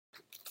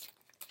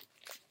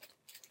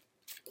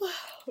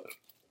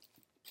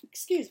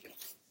Excuse me.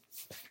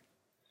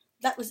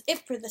 That was it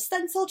for the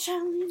stencil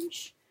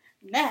challenge.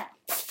 Now,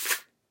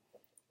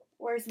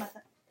 where's my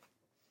thing?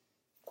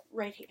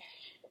 Right here.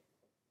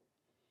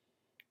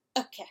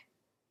 Okay.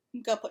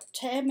 I'm gonna put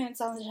 10 minutes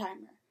on the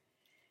timer.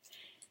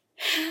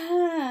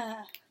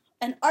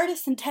 An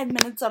artist in 10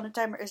 minutes on a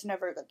timer is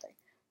never a good thing.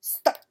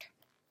 Start.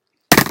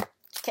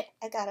 Okay,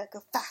 I gotta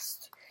go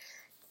fast.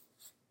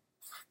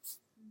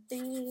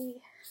 The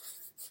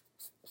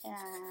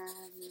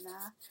and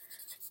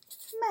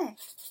May.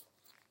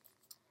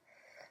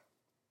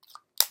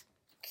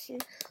 Okay,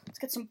 let's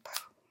get some. I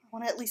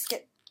want to at least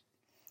get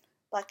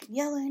black and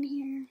yellow in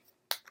here.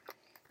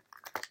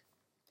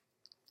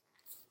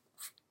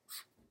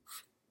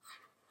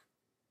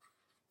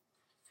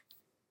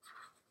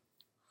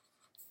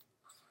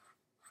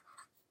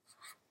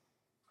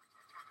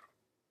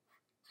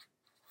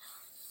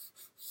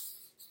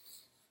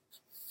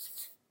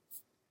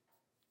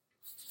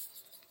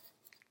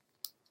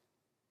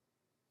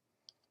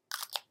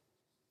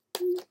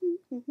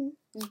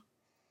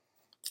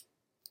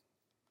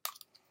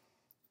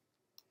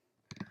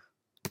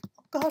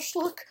 Oh gosh,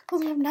 look, I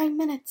only have 9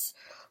 minutes.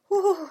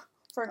 Whew.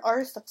 For an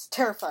artist, that's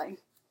terrifying.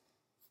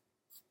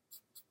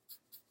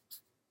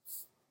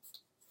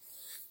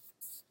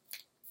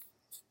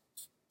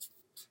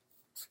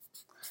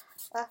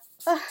 I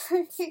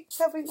hate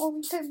having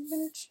only 10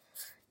 minutes.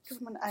 Give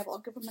him an eyeball,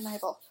 give him an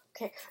eyeball.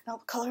 Okay, now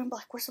color in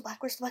black. Where's the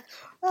black? Where's the black?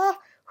 Ah,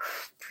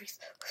 breathe.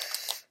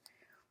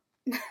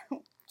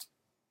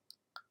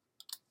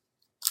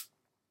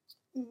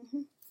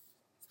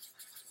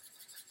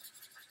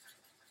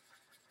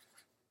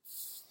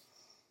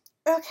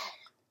 Okay,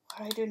 what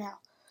do I do now?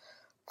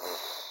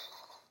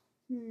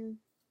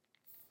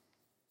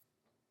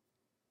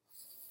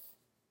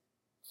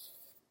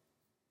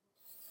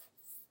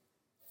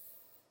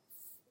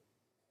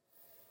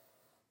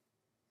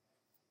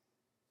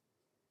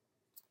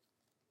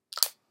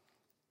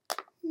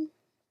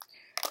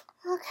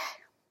 Okay,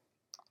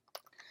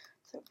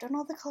 so I've done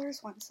all the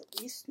colors once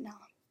at least. Now,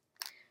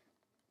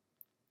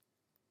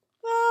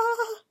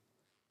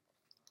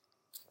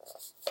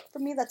 for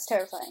me, that's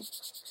terrifying.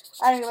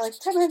 I don't know, like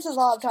 10 minutes is a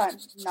lot of time.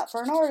 Not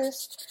for an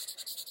artist.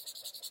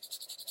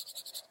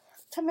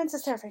 10 minutes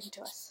is terrifying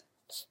to us.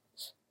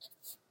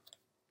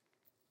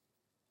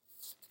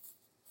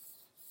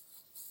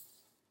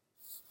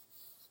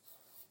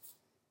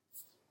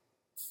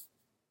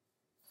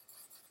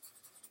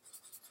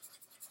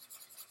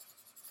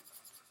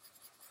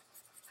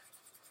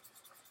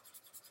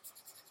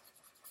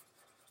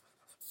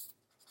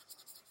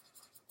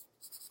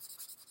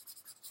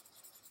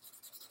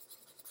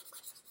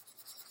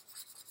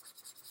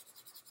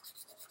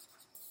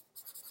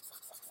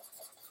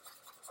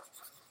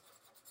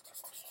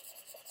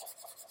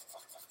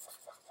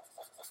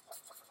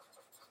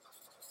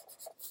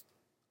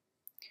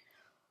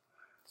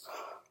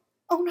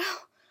 Oh no!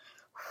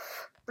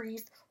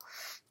 Breathe,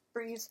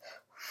 breathe,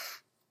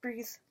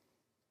 breathe.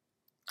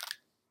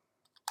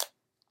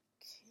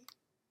 Okay.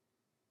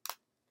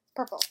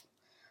 Purple.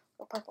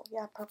 Oh, purple.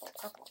 Yeah, purple,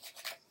 purple.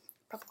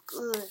 Purple,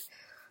 good.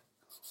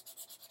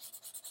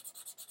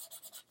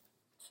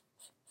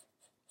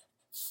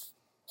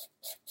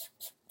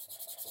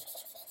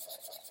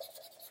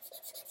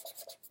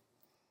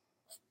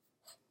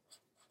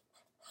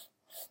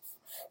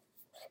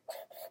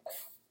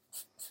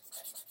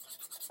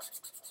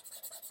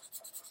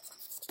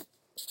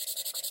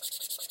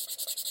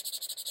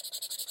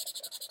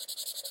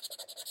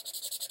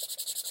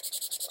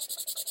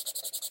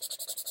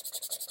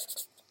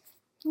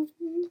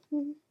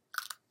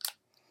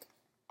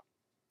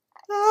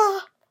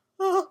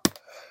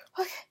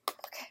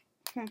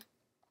 Okay.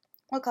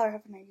 What color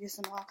haven't I used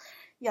in a while?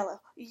 Yellow.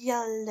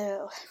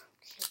 Yellow.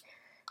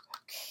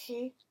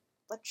 Okay.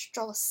 Let's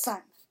draw the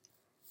sun.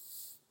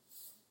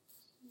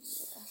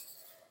 Yeah.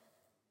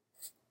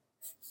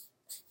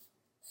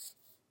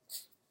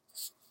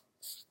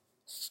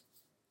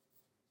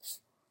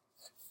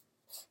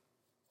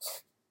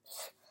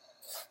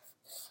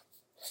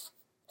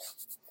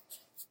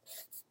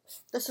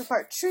 This is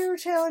part 2,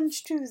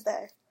 Challenge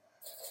Tuesday.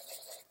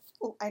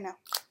 Oh, I know.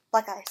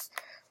 Black eyes.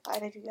 Why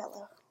did I do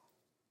yellow?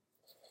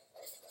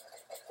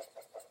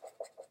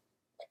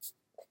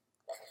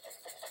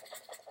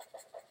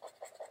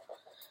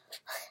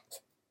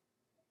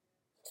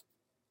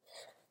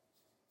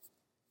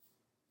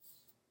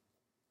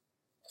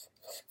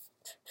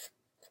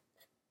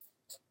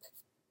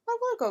 My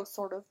logo,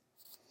 sort of.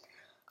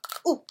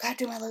 Oh, gotta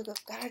do my logo.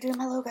 Gotta do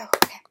my logo.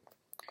 Okay.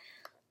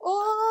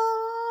 Oh!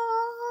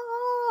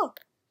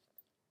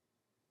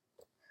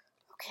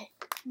 Okay.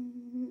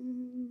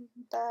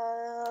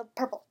 The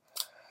purple.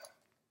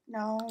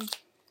 No.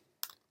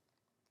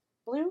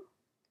 Blue?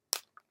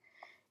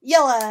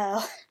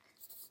 Yellow!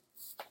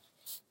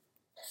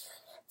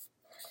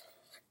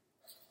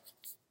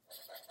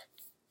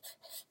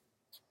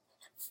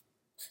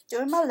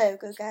 Doing my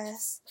logo,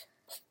 guys.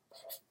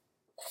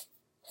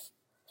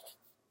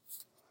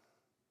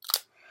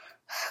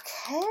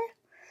 Okay.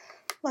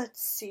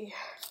 Let's see.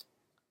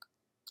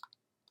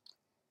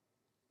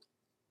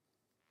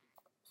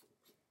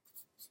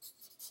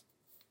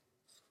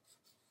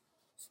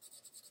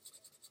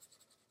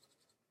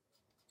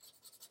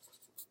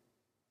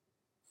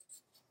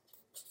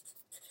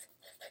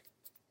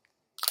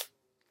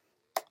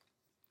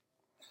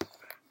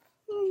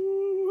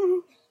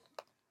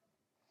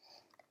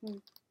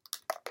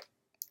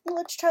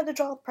 Let's try to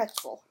draw a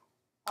pretzel.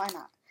 Why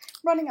not?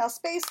 I'm running out of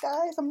space,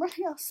 guys. I'm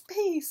running out of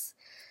space.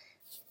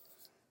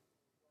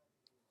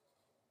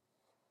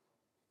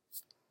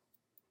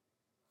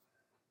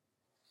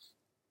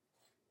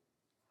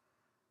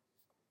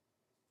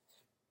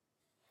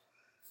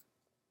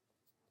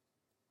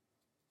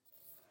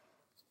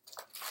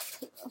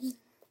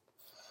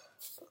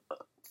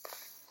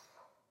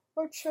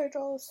 Where should I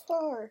draw a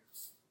star?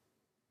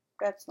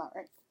 That's not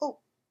right. Oh,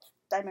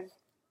 diamond.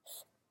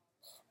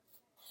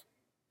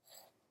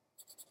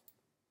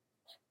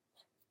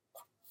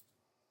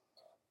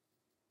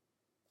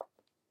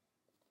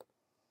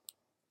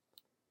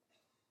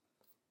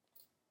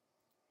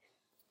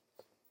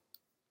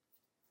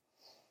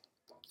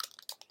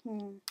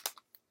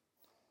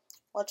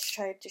 Let's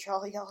try to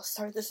draw a yellow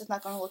star. This is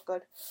not going to look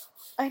good.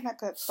 I'm not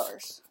good at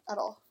stars at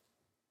all.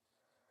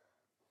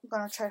 I'm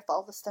going to try to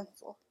follow the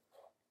stencil.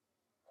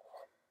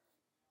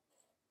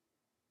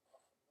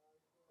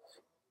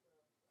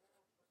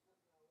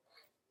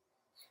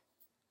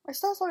 My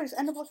stars always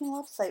end up looking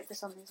lopsided for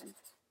some reason.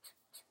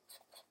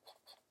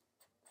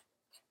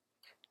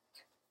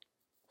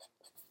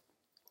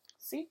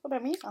 See what I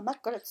mean? I'm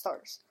not good at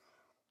stars.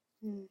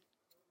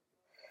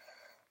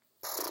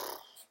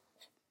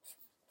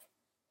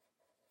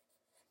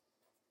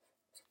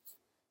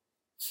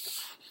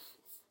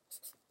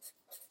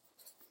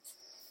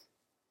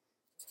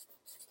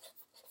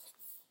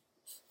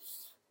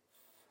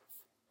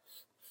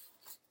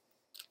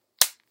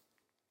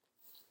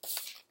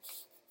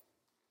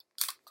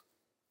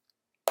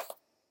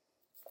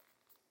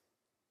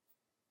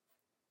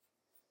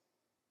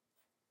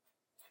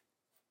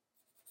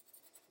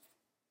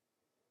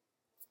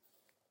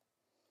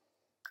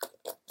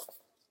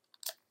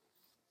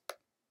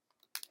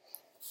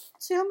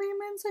 See how many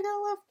minutes I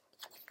got left?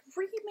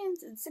 3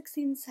 minutes and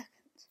 16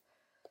 seconds.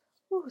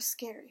 Ooh,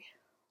 scary.